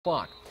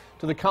Clock.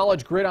 To the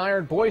college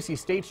gridiron, Boise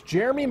State's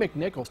Jeremy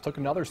McNichols took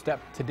another step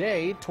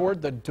today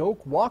toward the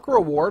Doak Walker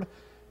Award.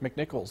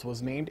 McNichols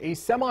was named a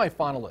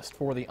semifinalist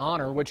for the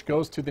honor, which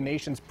goes to the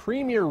nation's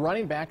premier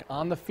running back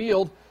on the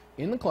field,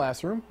 in the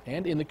classroom,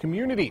 and in the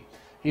community.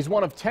 He's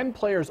one of 10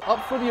 players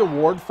up for the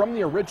award from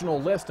the original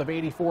list of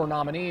 84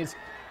 nominees.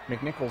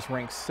 McNichols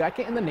ranks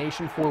second in the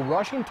nation for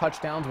rushing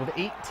touchdowns with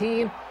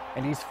 18,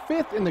 and he's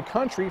fifth in the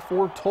country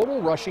for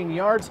total rushing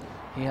yards.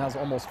 He has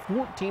almost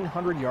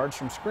 1,400 yards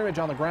from scrimmage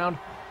on the ground.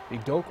 The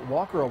Doak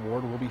Walker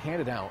Award will be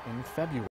handed out in February.